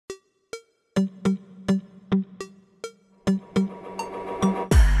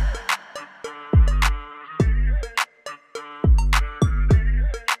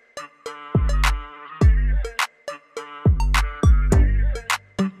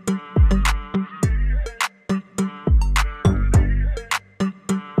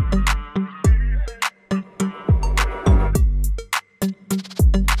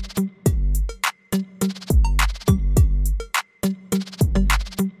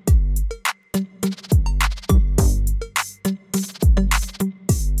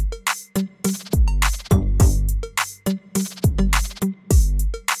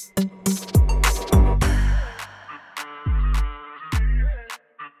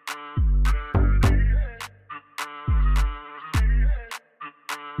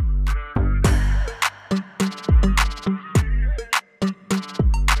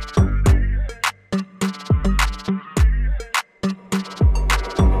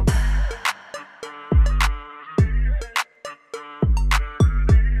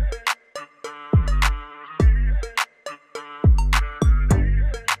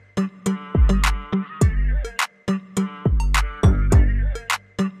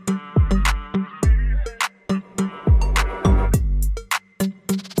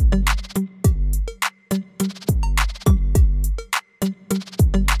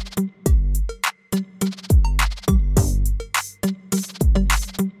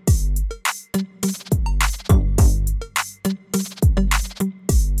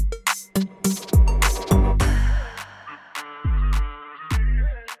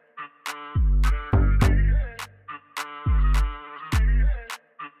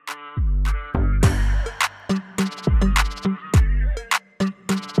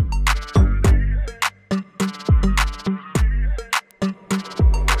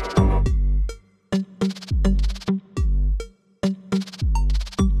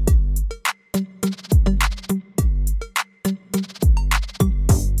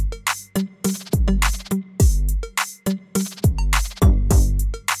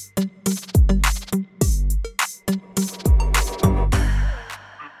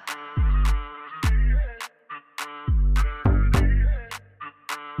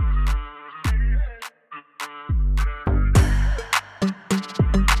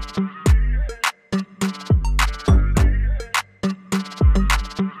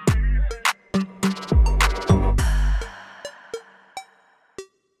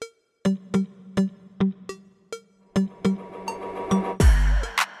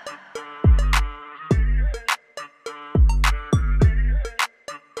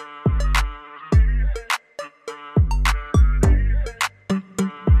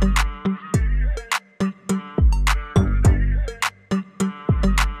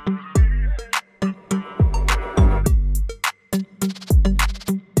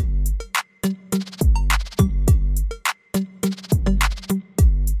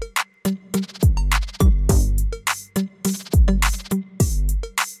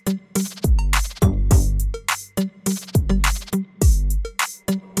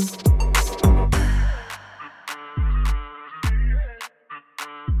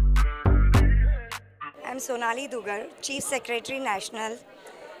Sonali Dugar, Chief Secretary National,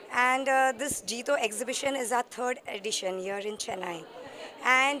 and this Jito exhibition is our third edition here in Chennai.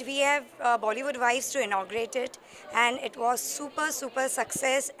 And we have Bollywood Wives to inaugurate it, and it was super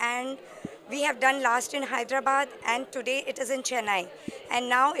success. And we have done last in Hyderabad, and today it is in Chennai, and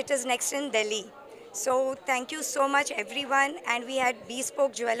now it is next in Delhi. So thank you so much everyone, and we had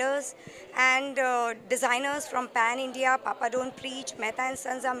bespoke jewelers and designers from Pan India. Papa Don't Preach, Mehta &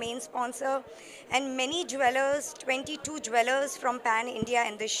 Sons are main sponsor, and many jewelers, 22 jewelers from Pan India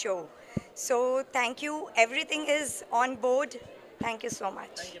in this show. So thank you, everything is on board. Thank you so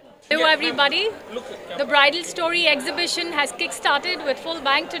much. Hello everybody, the Bridal Story exhibition has kick-started with full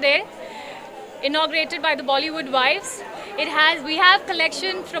bang today, inaugurated by the Bollywood Wives. We have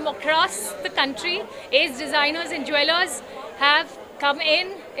collection from across the country. Ace designers and jewelers have come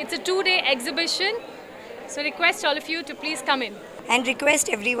in. It's a 2-day exhibition, so request all of you to please come in. And request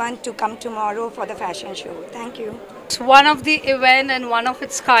everyone to come tomorrow for the fashion show. Thank you. It's one of the event and one of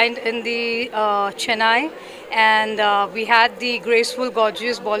its kind in the Chennai, and we had the graceful,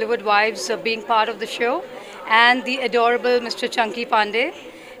 gorgeous Bollywood Wives being part of the show, and the adorable Mr. Chunky Pandey.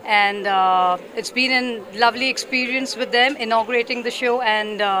 And it's been a lovely experience with them inaugurating the show,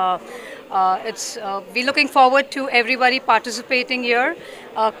 and we're looking forward to everybody participating here,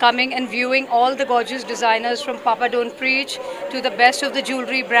 coming and viewing all the gorgeous designers from Papa Don't Preach to the best of the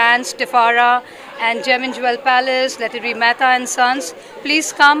jewelry brands, Tifara and Gem and Jewel Palace, let it be Mehta & Sons.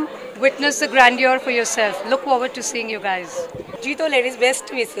 Please come, witness the grandeur for yourself. Look forward to seeing you guys. Jito ladies,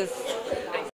 best wishes.